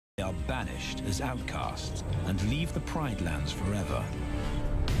banished as outcasts and leave the Pride Lands forever.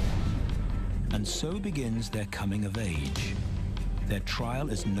 And so begins their coming of age, their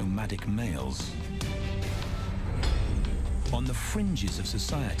trial as nomadic males. On the fringes of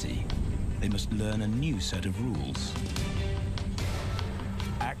society, they must learn a new set of rules.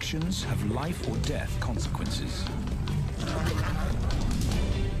 Actions have life or death consequences.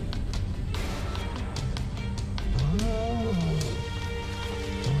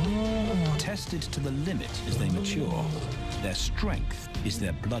 Tested to the limit as they mature, their strength is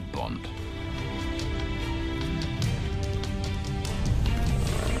their blood bond.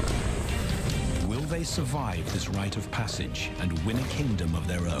 Will they survive this rite of passage and win a kingdom of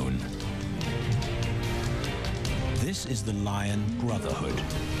their own? This is the Lion Brotherhood.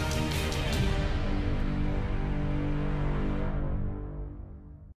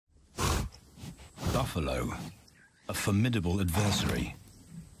 Buffalo, a formidable adversary.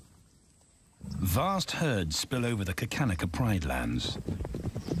 Vast herds spill over the Kakanika Pride Lands.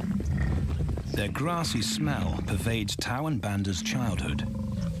 Their grassy smell pervades Tawan Banda's childhood.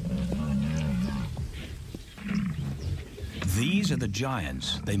 These are the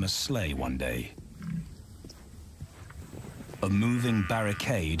giants they must slay one day. A moving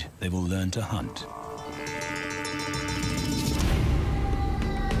barricade they will learn to hunt.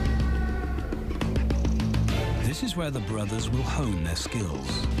 This is where the brothers will hone their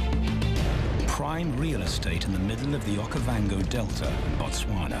skills. Prime real estate in the middle of the Okavango Delta in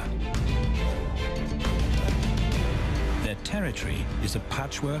Botswana. Their territory is a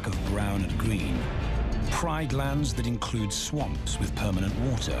patchwork of brown and green. Pride lands that include swamps with permanent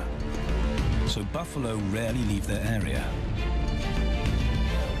water. So buffalo rarely leave their area.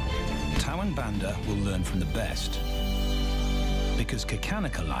 Tawan Banda will learn from the best, because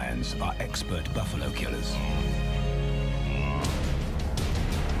Kakanika lions are expert buffalo killers.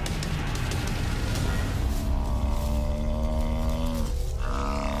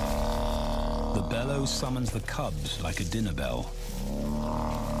 The bellow summons the cubs like a dinner bell.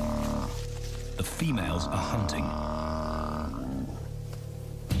 The females are hunting.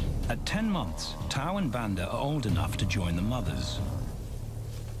 At 10 months, Tawan Banda are old enough to join the mothers,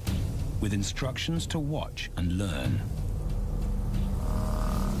 with instructions to watch and learn.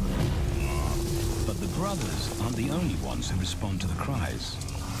 But the brothers aren't the only ones who respond to the cries.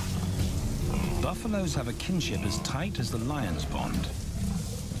 Buffaloes have a kinship as tight as the lion's bond.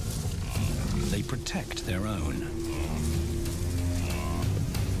 They protect their own.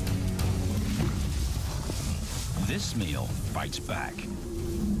 This meal fights back.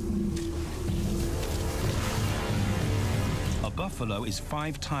 A buffalo is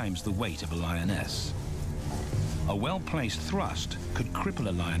 5 times the weight of a lioness. A well-placed thrust could cripple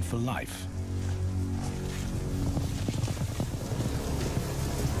a lion for life.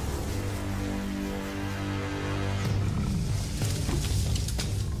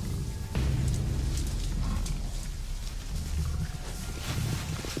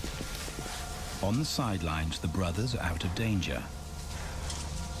 On the sidelines, the brothers are out of danger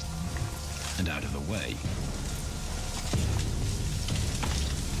and out of the way.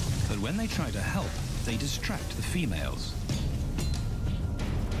 But when they try to help, they distract the females,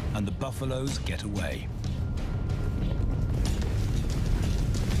 and the buffaloes get away.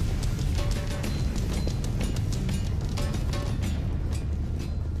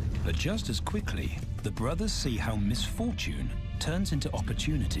 But just as quickly, the brothers see how misfortune turns into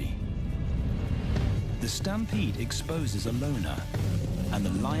opportunity. The stampede exposes a loner, and the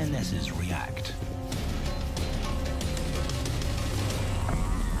lionesses react.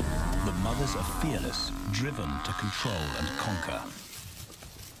 The mothers are fearless, driven to control and conquer.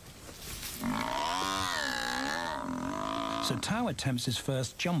 So Tao attempts his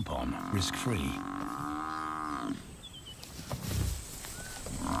first jump on, risk-free.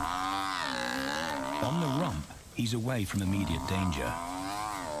 On the rump, he's away from immediate danger.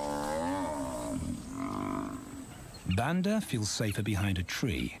 Banda feels safer behind a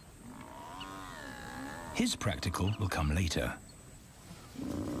tree. His practical will come later.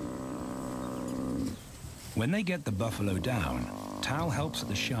 When they get the buffalo down, Tao helps at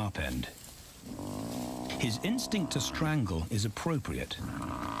the sharp end. His instinct to strangle is appropriate,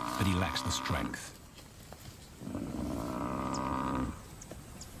 but he lacks the strength.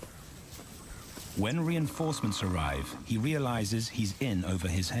 When reinforcements arrive, he realizes he's in over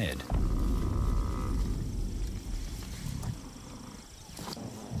his head.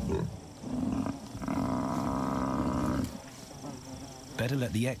 Better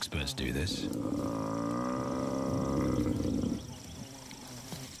let the experts do this.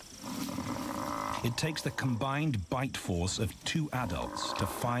 It It takes the combined bite force of two adults to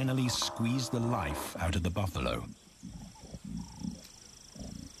finally squeeze the life out of the buffalo.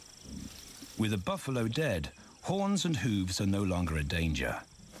 With the buffalo dead, horns and hooves are no longer a danger.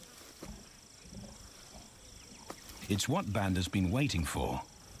 It's what Banda's been waiting for.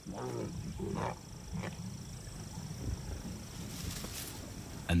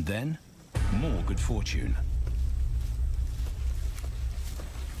 And then, more good fortune.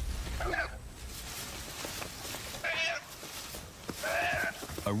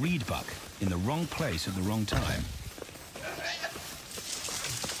 A reed buck in the wrong place at the wrong time.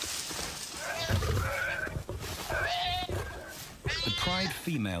 The pride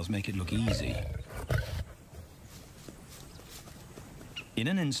females make it look easy. In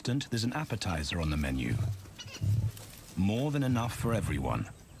an instant, there's an appetizer on the menu. More than enough for everyone.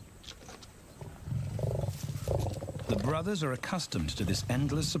 The brothers are accustomed to this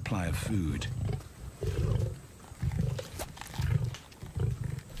endless supply of food.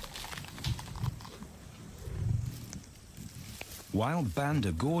 While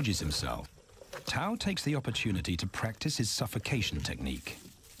Banda gorges himself, Tao takes the opportunity to practice his suffocation technique.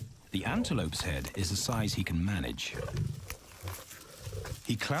 The antelope's head is the size he can manage.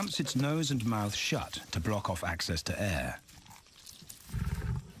 He clamps its nose and mouth shut to block off access to air.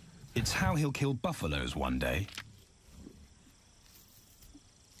 It's how he'll kill buffaloes one day.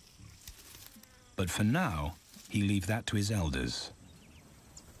 But for now, he leaves that to his elders.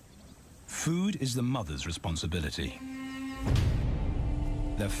 Food is the mother's responsibility.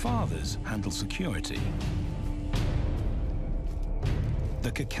 Their fathers handle security.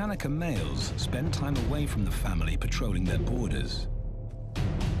 The Kakanika males spend time away from the family patrolling their borders.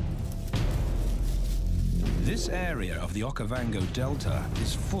 This area of the Okavango Delta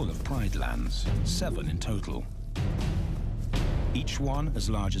is full of pride lands, 7 in total. Each one as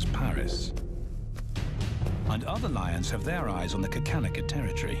large as Paris. And other lions have their eyes on the Kakanika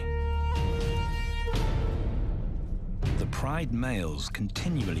territory. The pride males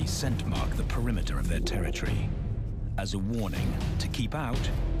continually scent mark the perimeter of their territory as a warning to keep out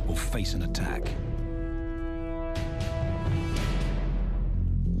or face an attack.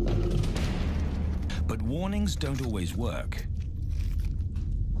 But warnings don't always work.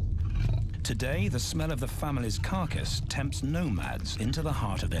 Today, the smell of the family's carcass tempts nomads into the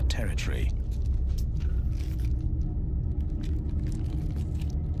heart of their territory.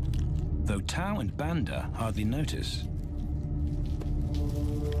 Though Tao and Banda hardly notice.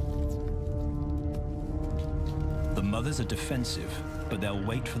 The mothers are defensive, but they'll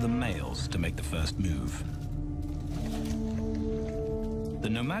wait for the males to make the first move. The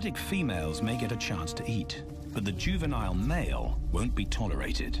nomadic females may get a chance to eat, but the juvenile male won't be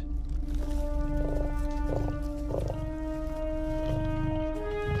tolerated.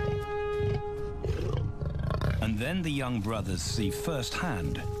 And then the young brothers see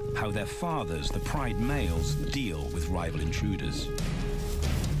firsthand how their fathers, the pride males, deal with rival intruders.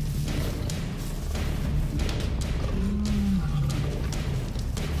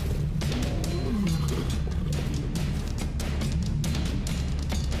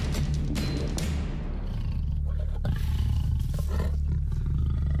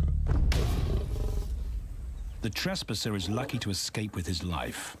 The trespasser is lucky to escape with his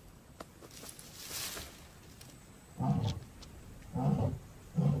life.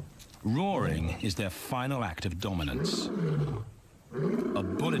 Roaring is their final act of dominance. A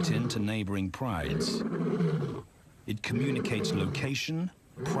bulletin to neighboring prides. It communicates location,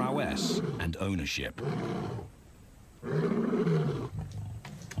 prowess, and ownership.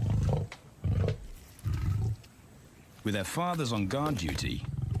 With their fathers on guard duty,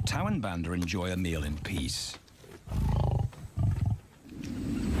 Tao and Banda enjoy a meal in peace.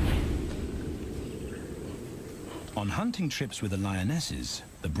 On hunting trips with the lionesses,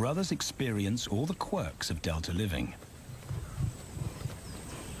 the brothers experience all the quirks of Delta living.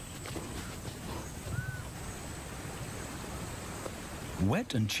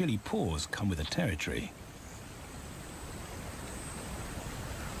 Wet and chilly paws come with the territory.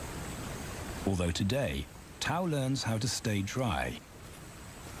 Although today, Tao learns how to stay dry.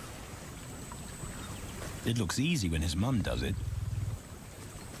 It looks easy when his mum does it.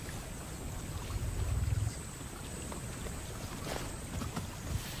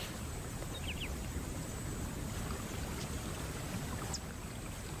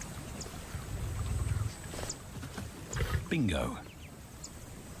 Bingo.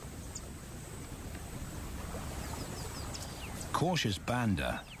 Cautious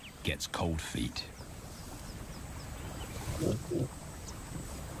Banda gets cold feet.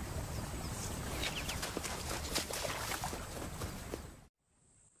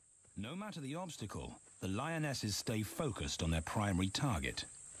 matter the obstacle, the lionesses stay focused on their primary target,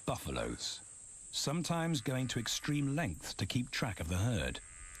 buffaloes, sometimes going to extreme lengths to keep track of the herd.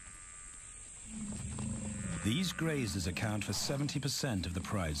 These grazers account for 70% of the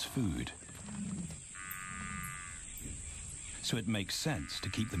pride's food, so it makes sense to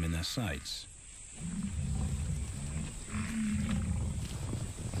keep them in their sights.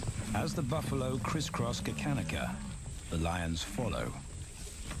 As the buffalo crisscross Kakanika, the lions follow,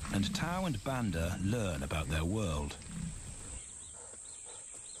 and Tau and Banda learn about their world.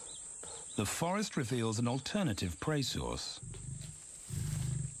 The forest reveals an alternative prey source.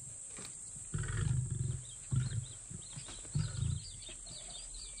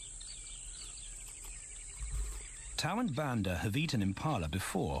 Tau and Banda have eaten impala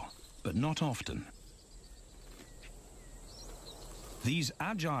before, but not often. These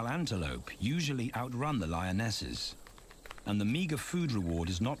agile antelope usually outrun the lionesses, and the meager food reward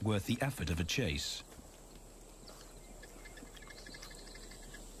is not worth the effort of a chase.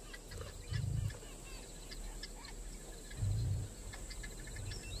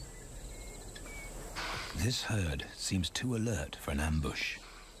 This herd seems too alert for an ambush,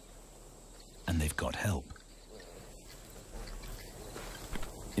 and they've got help.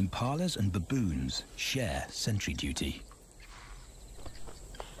 Impalas and baboons share sentry duty.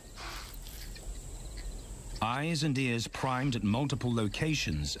 Eyes and ears primed at multiple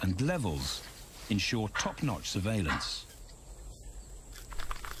locations and levels ensure top-notch surveillance.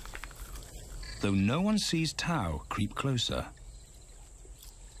 Though no one sees Tau creep closer.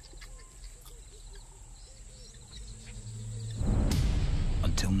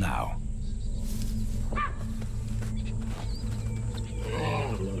 Until now.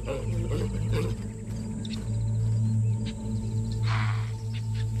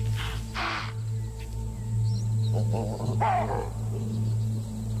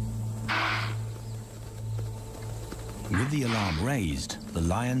 With the alarm raised, the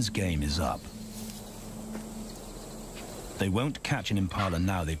lion's game is up. They won't catch an impala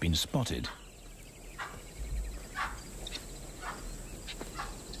now they've been spotted.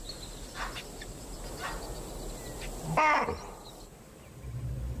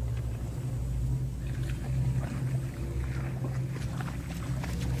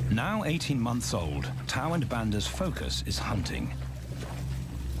 Now 18 months old, Tau and Banda's focus is hunting.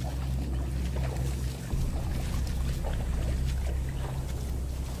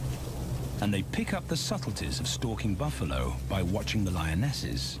 And they pick up the subtleties of stalking buffalo by watching the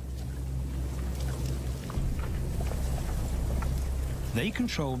lionesses. They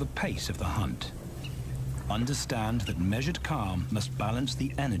control the pace of the hunt, understand that measured calm must balance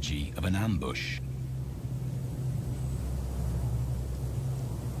the energy of an ambush.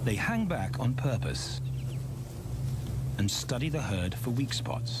 They hang back on purpose and study the herd for weak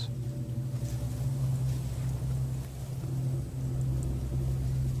spots.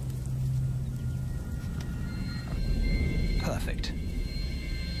 Perfect.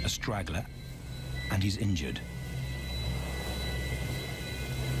 A straggler, and he's injured.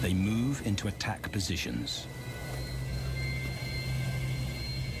 They move into attack positions.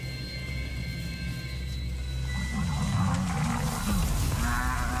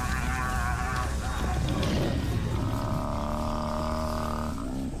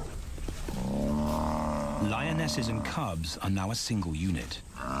 Lionesses and cubs are now a single unit.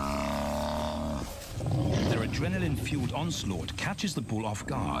 Their adrenaline-fueled onslaught catches the bull off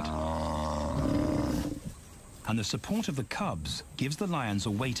guard. And the support of the cubs gives the lions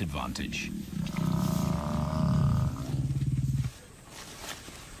a weight advantage.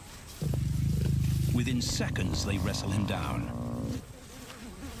 Within seconds, they wrestle him down.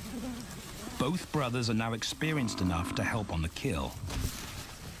 Both brothers are now experienced enough to help on the kill.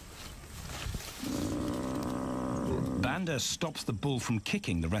 Banda stops the bull from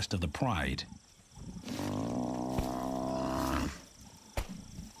kicking the rest of the pride.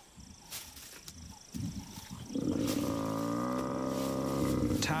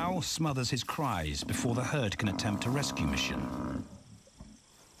 Tau smothers his cries before the herd can attempt a rescue mission.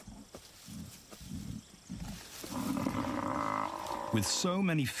 With so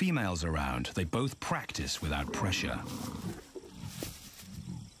many females around, they both practice without pressure.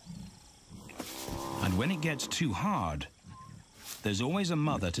 And when it gets too hard, there's always a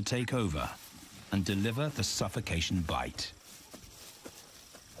mother to take over and deliver the suffocation bite.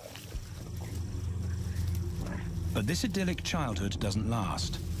 But this idyllic childhood doesn't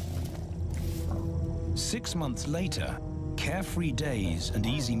last. 6 months later, carefree days and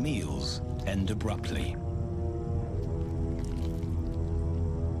easy meals end abruptly.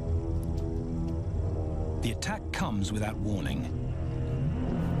 The attack comes without warning.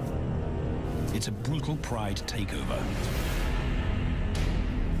 It's a brutal pride takeover.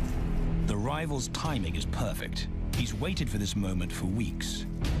 The rival's timing is perfect. He's waited for this moment for weeks.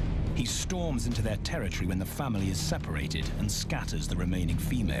 He storms into their territory when the family is separated and scatters the remaining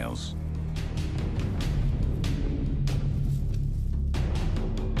females.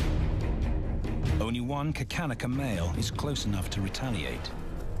 Only one Kakanika male is close enough to retaliate.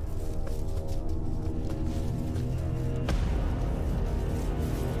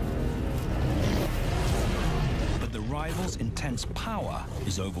 But the rival's intense power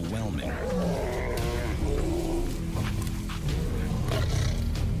is overwhelming.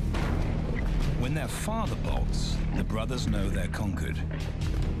 When their father bolts, the brothers know they're conquered.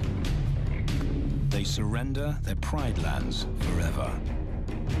 They surrender their pride lands forever.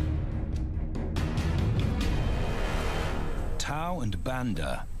 Tao and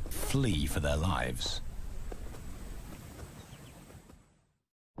Banda flee for their lives.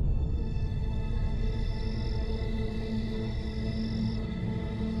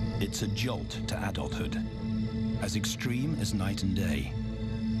 It's a jolt to adulthood, as extreme as night and day.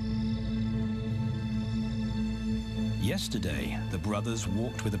 Yesterday, the brothers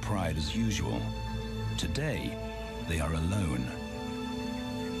walked with the pride as usual. Today, they are alone.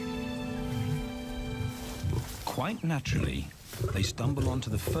 Quite naturally, they stumble onto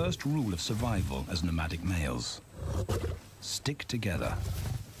the first rule of survival as nomadic males. Stick together.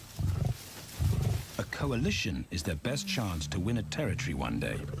 A coalition is their best chance to win a territory one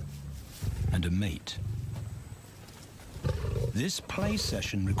day, and a mate. This play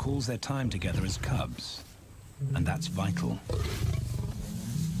session recalls their time together as cubs, and that's vital.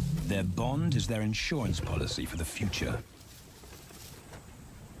 Their bond is their insurance policy for the future.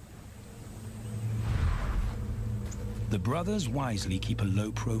 The brothers wisely keep a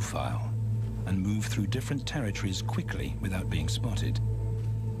low profile and move through different territories quickly without being spotted.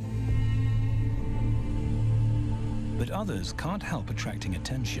 But others can't help attracting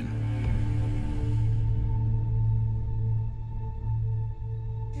attention.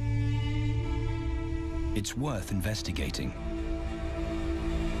 It's worth investigating.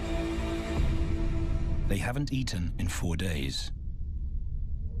 They haven't eaten in 4 days.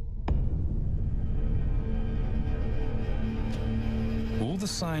 All the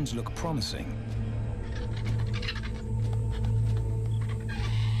signs look promising.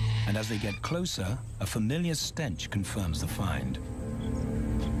 And as they get closer, a familiar stench confirms the find.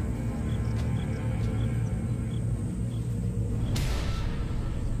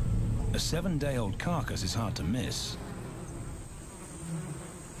 A 7-day-old carcass is hard to miss.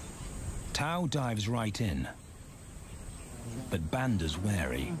 Tao dives right in, but Banda's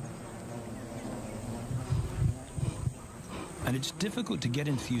wary. And it's difficult to get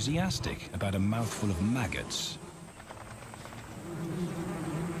enthusiastic about a mouthful of maggots.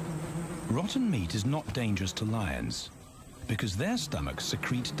 Rotten meat is not dangerous to lions, because their stomachs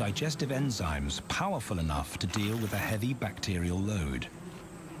secrete digestive enzymes powerful enough to deal with a heavy bacterial load.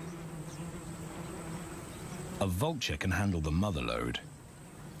 A vulture can handle the mother load.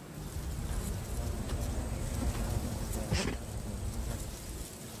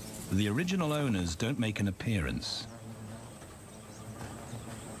 The original owners don't make an appearance.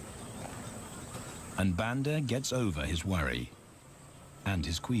 And Banda gets over his worry and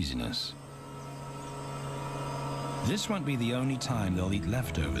his queasiness. This won't be the only time they'll eat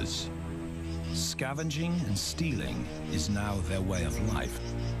leftovers. Scavenging and stealing is now their way of life.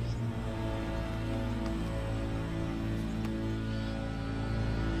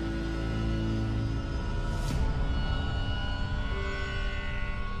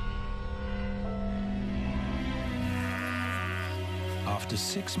 After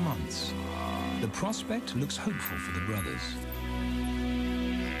 6 months, the prospect looks hopeful for the brothers.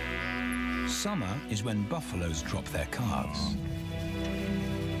 Summer is when buffaloes drop their calves.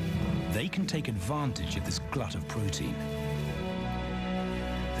 They can take advantage of this glut of protein.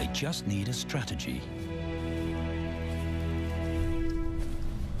 They just need a strategy.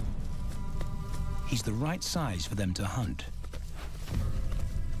 He's the right size for them to hunt.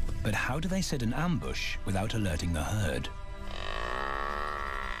 But how do they set an ambush without alerting the herd?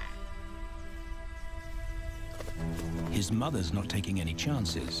 His mother's not taking any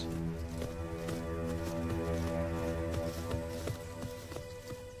chances.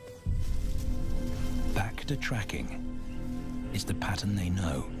 Back to tracking. It's the pattern they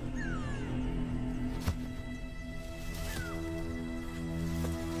know.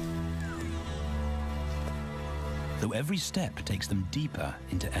 Though every step takes them deeper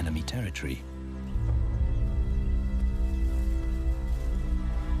into enemy territory.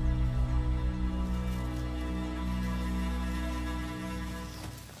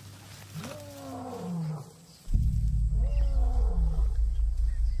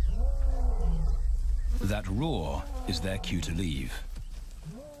 That roar is their cue to leave.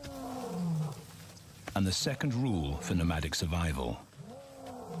 And the second rule for nomadic survival: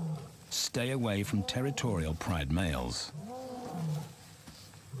 stay away from territorial pride males.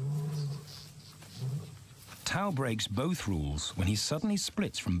 Tao breaks both rules when he suddenly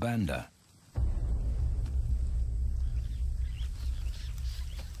splits from Banda.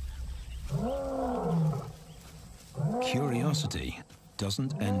 Curiosity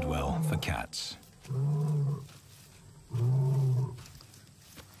doesn't end well for cats.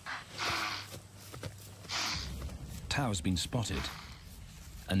 Tao's been spotted,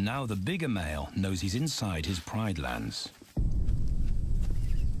 and now the bigger male knows he's inside his pride lands.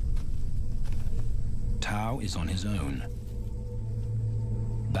 Tao is on his own.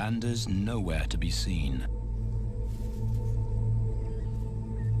 Banda's nowhere to be seen.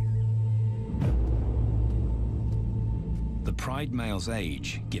 The pride male's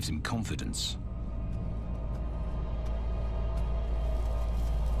age gives him confidence.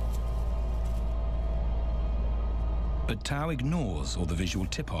 But Tao ignores all the visual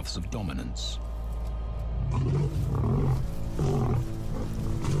tip-offs of dominance.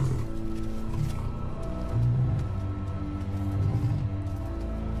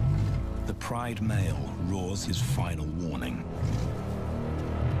 The pride male roars his final warning.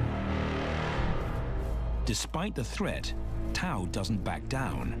 Despite the threat, Tao doesn't back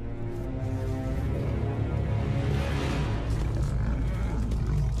down.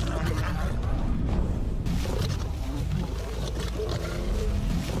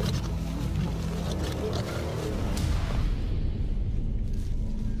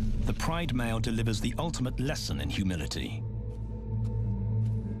 The pride male delivers the ultimate lesson in humility.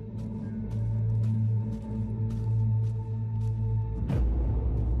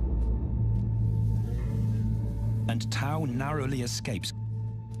 And Tao narrowly escapes.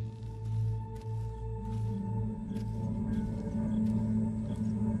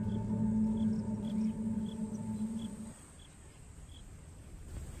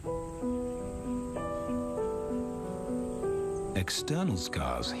 External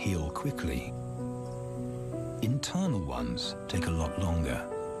scars heal quickly. Internal ones take a lot longer.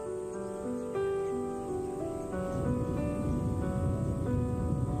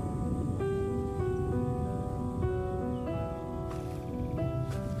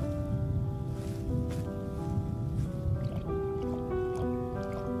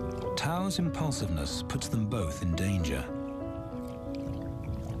 Tao's impulsiveness puts them both in danger.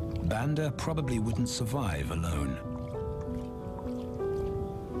 Banda probably wouldn't survive alone.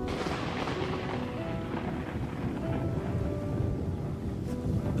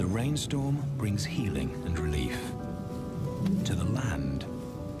 The rainstorm brings healing and relief to the land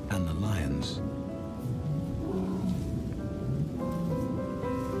and the lions.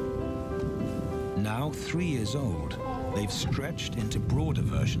 Now 3 years old, they've stretched into broader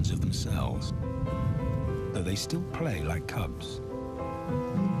versions of themselves, though they still play like cubs.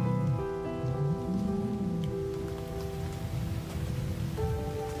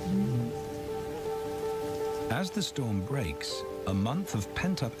 As the storm breaks, a month of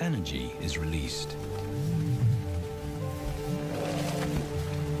pent-up energy is released.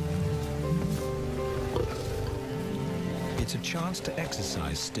 It's a chance to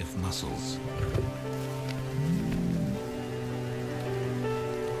exercise stiff muscles.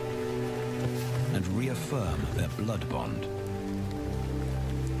 And reaffirm their blood bond.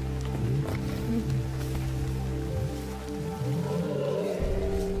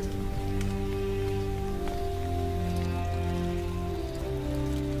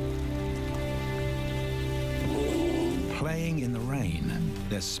 Playing in the rain,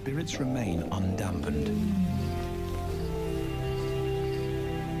 their spirits remain undampened.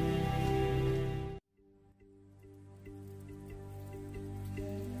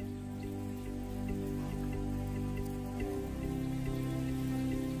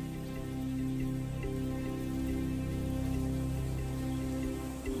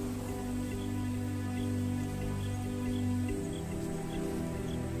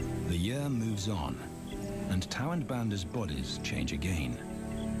 The year moves on, and Tao and Banda's bodies change again.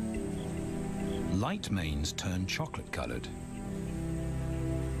 Light manes turn chocolate-colored.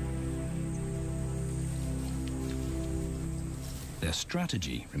 Their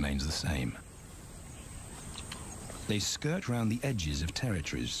strategy remains the same. They skirt round the edges of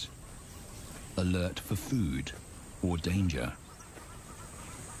territories, alert for food or danger.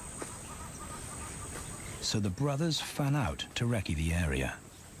 So the brothers fan out to recce the area.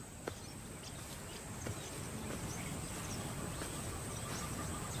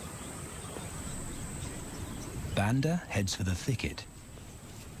 Banda heads for the thicket.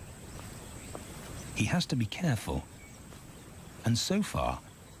 he has to be careful. And so far,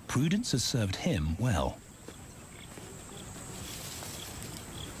 prudence has served him well.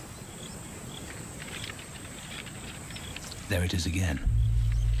 There it is again.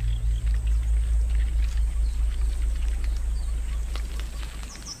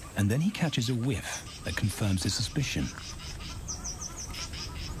 And then he catches a whiff that confirms his suspicion.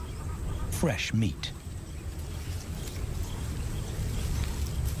 Fresh meat.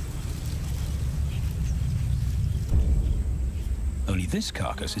 Only this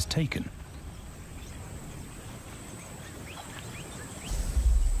carcass is taken.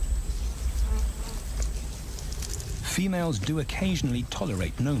 Females do occasionally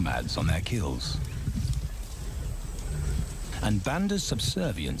tolerate nomads on their kills. And Banda's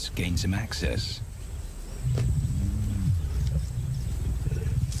subservience gains him access.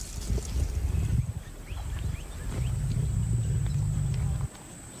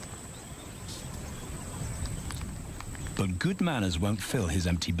 But good manners won't fill his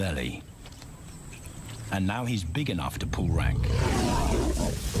empty belly. And now he's big enough to pull rank.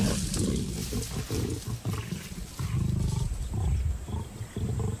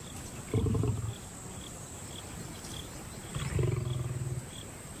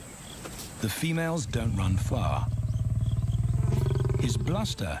 The females don't run far. His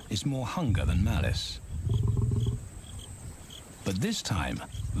bluster is more hunger than malice. But this time,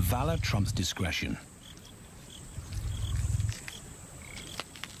 valor trumps discretion.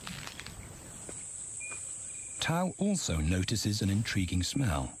 Tao also notices an intriguing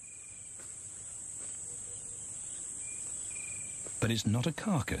smell. But it's not a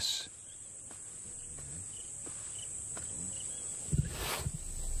carcass.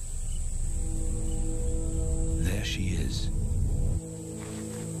 There she is.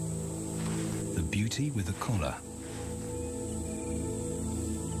 The beauty with the collar.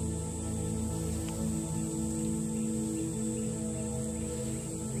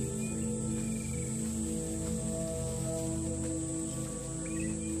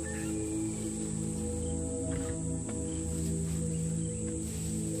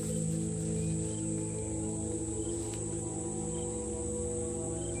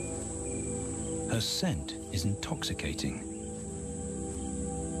 Her scent is intoxicating.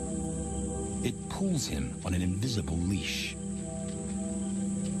 It pulls him on an invisible leash.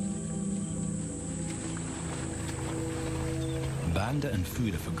 Banda and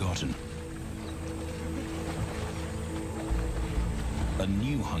food are forgotten. A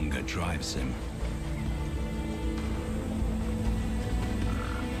new hunger drives him.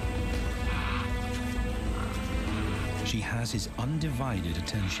 She has his undivided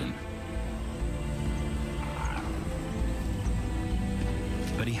attention.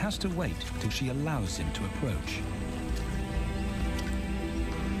 But he has to wait till she allows him to approach.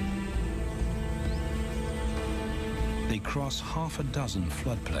 They cross half a dozen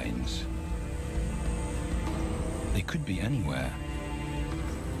floodplains. They could be anywhere.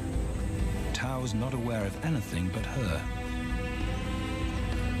 Tao's not aware of anything but her.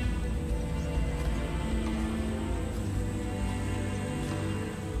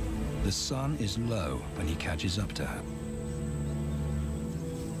 The sun is low when he catches up to her.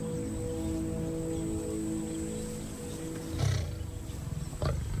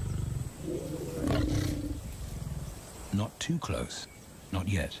 Not too close, not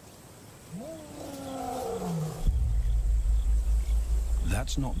yet.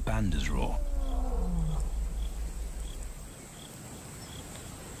 That's not Banda's roar.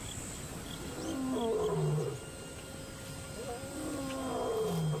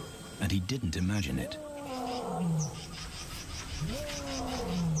 And he didn't imagine it.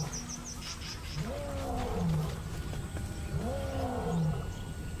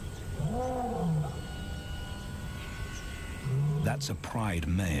 That's a pride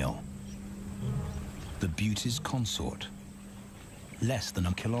male. The beauty's consort. Less than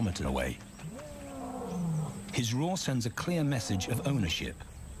a kilometer away. His roar sends a clear message of ownership.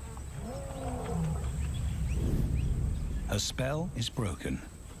 Her spell is broken.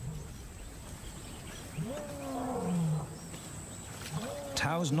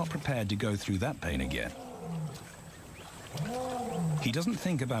 Tao's not prepared to go through that pain again. He doesn't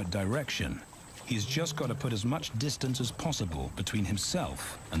think about direction. He's just got to put as much distance as possible between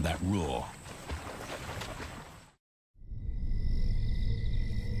himself and that roar.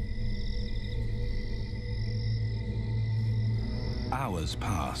 Hours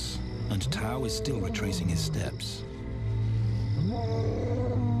pass, and Tao is still retracing his steps.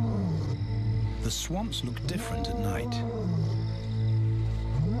 The swamps look different at night.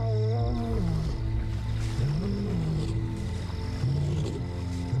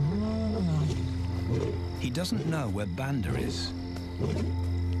 doesn't know where Banda is.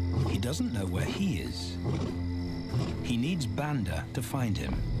 He doesn't know where he is. He needs Banda to find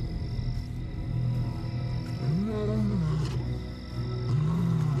him.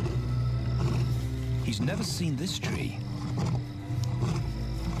 He's never seen this tree,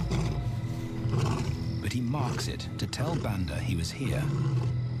 but he marks it to tell Banda he was here.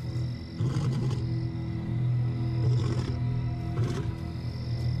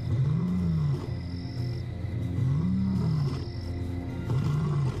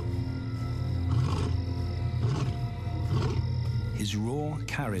 His roar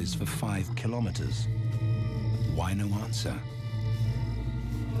carries for 5 kilometers. Why no answer?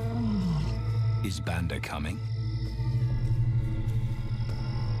 Is Banda coming?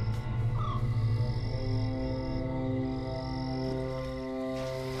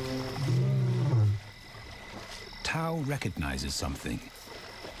 Tao recognizes something.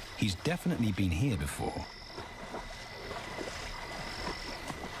 He's definitely been here before.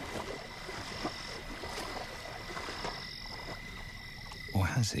 Or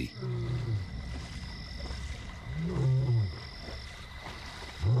has he?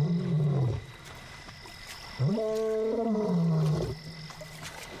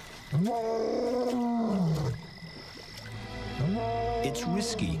 It's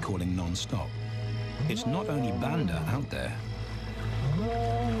risky calling non-stop. It's not only Banda out there.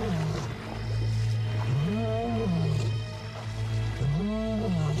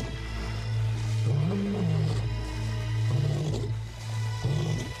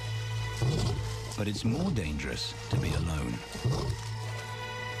 But it's more dangerous to be alone.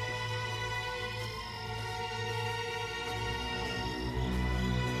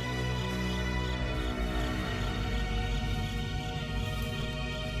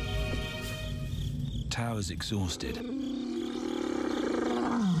 Tao's exhausted,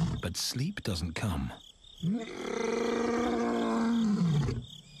 but sleep doesn't come.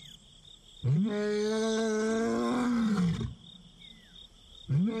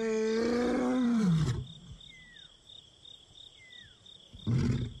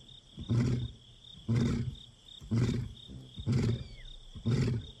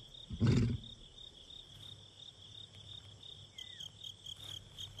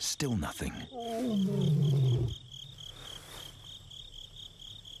 Still nothing.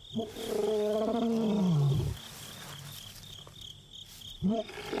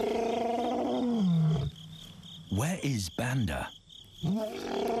 Where is Banda?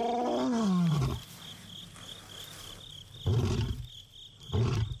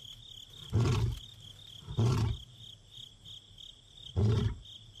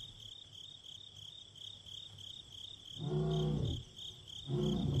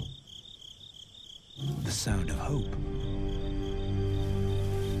 The sound of hope.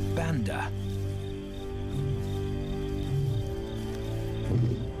 Banda.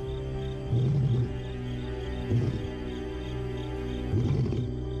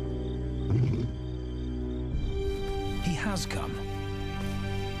 He has come.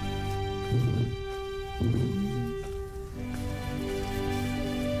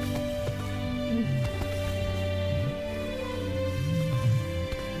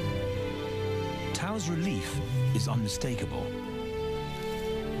 Tao's relief is unmistakable.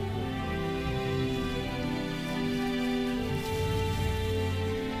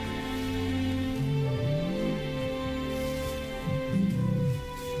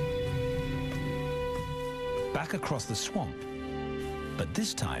 Back across the swamp, but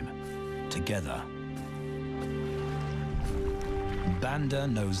this time, together. Banda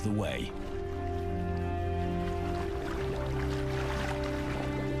knows the way.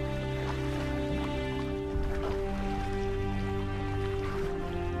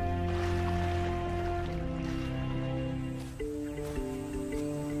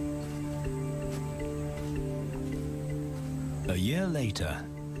 A year later,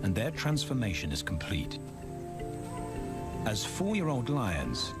 and their transformation is complete. As 4-year-old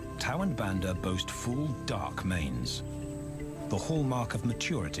lions, Tao and Banda boast full, dark manes, the hallmark of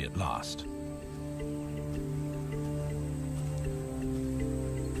maturity at last.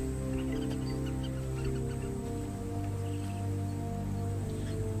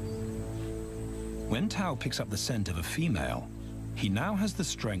 When Tao picks up the scent of a female, he now has the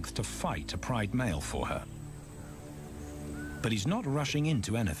strength to fight a pride male for her. But he's not rushing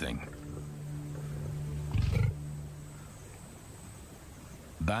into anything.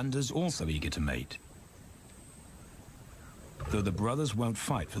 Banda's also eager to mate, though the brothers won't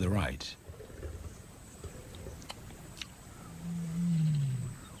fight for the right.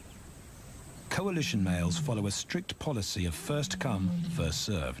 Coalition males follow a strict policy of first come, first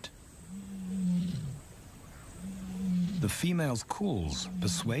served. The female's calls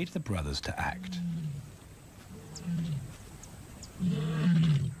persuade the brothers to act.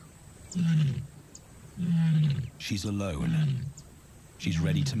 She's alone. She's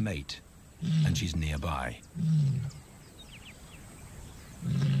ready to mate, and she's nearby.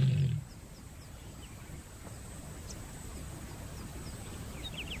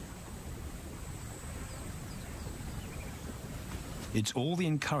 It's all the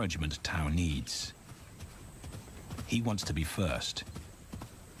encouragement Tao needs. He wants to be first.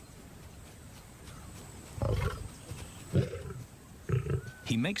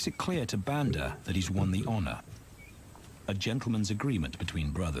 He makes it clear to Banda that he's won the honor, a gentleman's agreement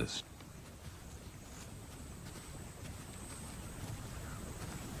between brothers.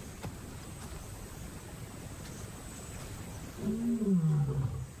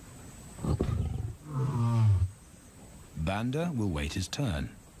 Banda will wait his turn.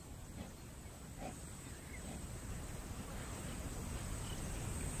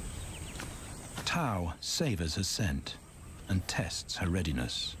 Tao savors her scent and tests her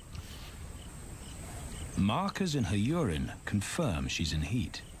readiness. Markers in her urine confirm she's in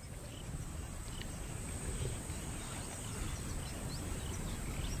heat.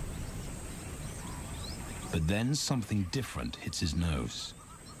 But then something different hits his nose.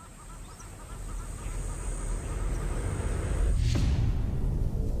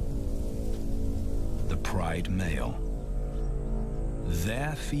 The pride male.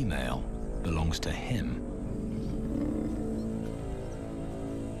 Their female belongs to him.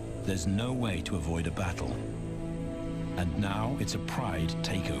 There's no way to avoid a battle. And now it's a pride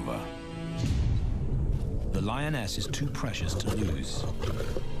takeover. The lioness is too precious to lose.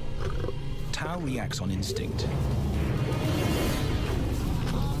 Tao reacts on instinct.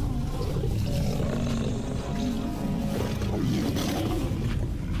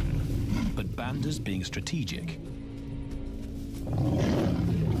 But Banda's being strategic.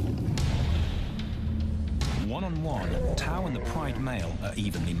 One-on-one, Tao and the pride male are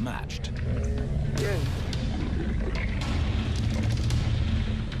evenly matched.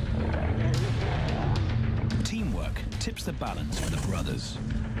 Teamwork tips the balance for the brothers.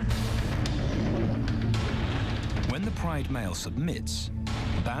 When the pride male submits,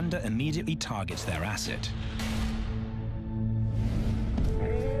 Banda immediately targets their asset.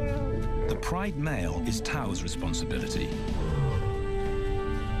 The pride male is Tao's responsibility.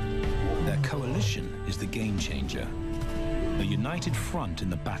 Their coalition is the game changer, a united front in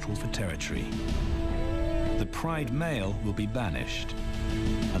the battle for territory. The pride male will be banished,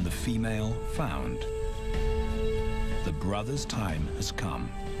 and the female found. The brothers' time has come.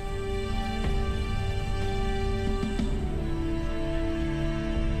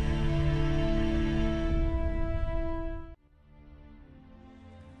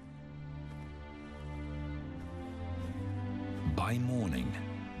 By morning,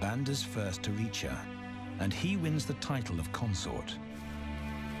 Banda's first to reach her, and he wins the title of consort.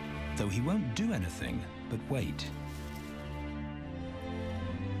 Though he won't do anything but wait.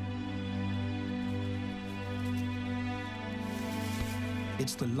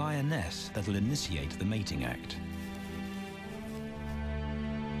 It's the lioness that'll initiate the mating act.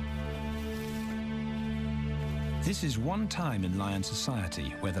 This is one time in lion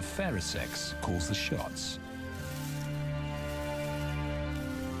society where the fairer sex calls the shots.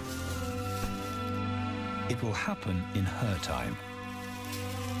 It will happen in her time,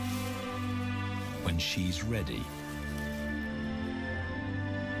 when she's ready.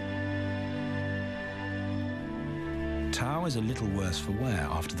 Tao is a little worse for wear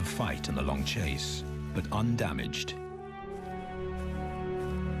after the fight and the long chase, but undamaged.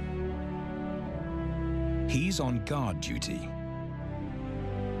 He's on guard duty.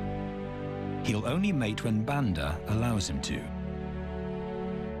 He'll only mate when Banda allows him to.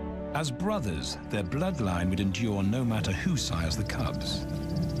 As brothers, their bloodline would endure no matter who sires the cubs.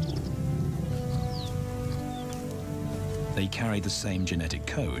 They carry the same genetic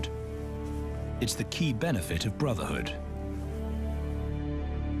code. It's the key benefit of brotherhood.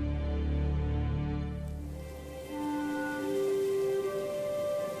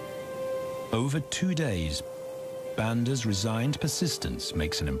 Over 2 days, Banda's resigned persistence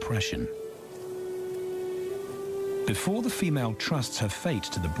makes an impression. Before the female trusts her fate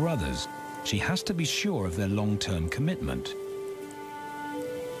to the brothers, she has to be sure of their long-term commitment.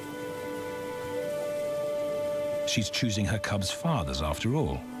 She's choosing her cubs' fathers after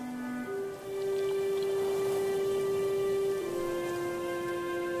all.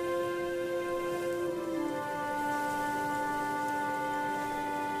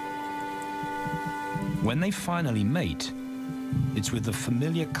 When they finally mate, it's with the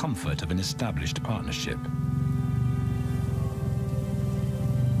familiar comfort of an established partnership.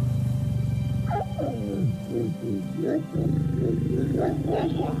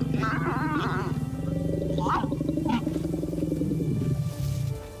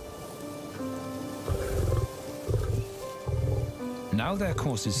 Now their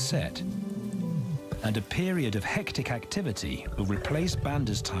course is set, and a period of hectic activity will replace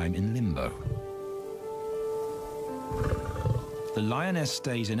Banda's time in limbo. The lioness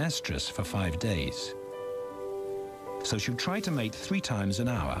stays in estrus for 5 days, so she'll try to mate 3 times an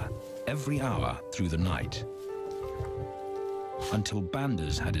hour, every hour through the night, until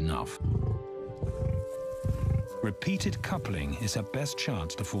Banda's had enough. Repeated coupling is her best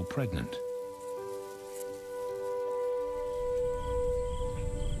chance to fall pregnant.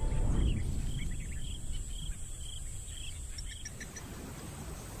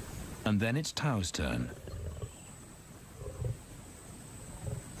 And then it's Tao's turn.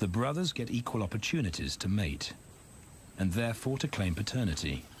 The brothers get equal opportunities to mate, and therefore to claim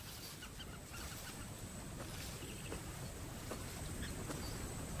paternity.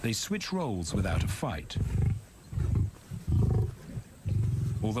 They switch roles without a fight.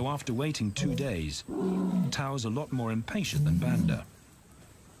 Although after waiting 2 days, Tao's a lot more impatient than Banda.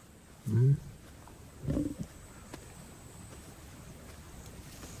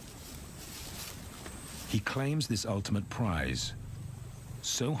 He claims this ultimate prize,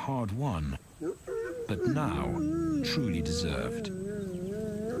 so hard won, but now truly deserved.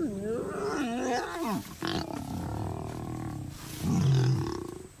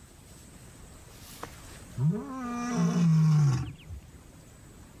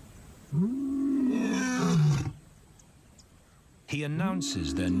 He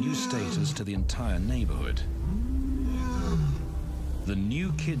announces their new status to the entire neighborhood. The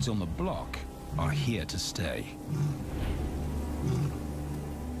new kids on the block are here to stay.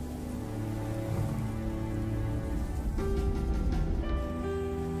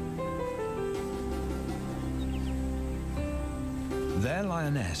 Their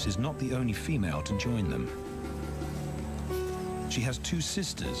lioness is not the only female to join them. She has 2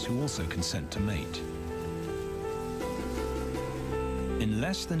 sisters who also consent to mate. In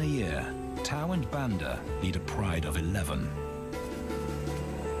less than a year, Tao and Banda lead a pride of 11.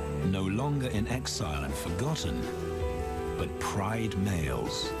 No longer in exile and forgotten, but pride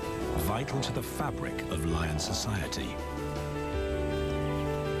males, vital to the fabric of lion society.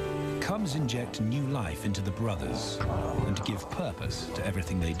 Cubs inject new life into the brothers and give purpose to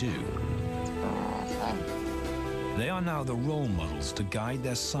everything they do. They are now the role models to guide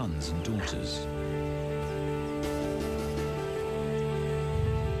their sons and daughters.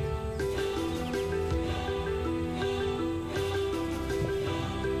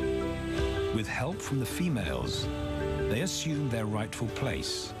 With help from the females, they assume their rightful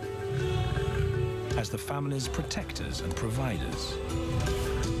place as the family's protectors and providers.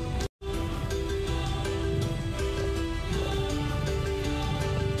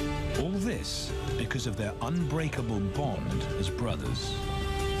 All this because of their unbreakable bond as brothers,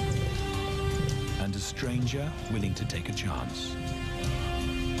 and a stranger willing to take a chance.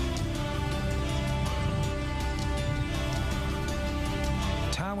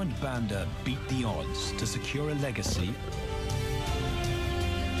 Tao and Banda beat the odds to secure a legacy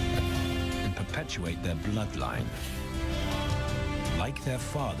and perpetuate their bloodline, like their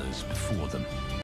fathers before them.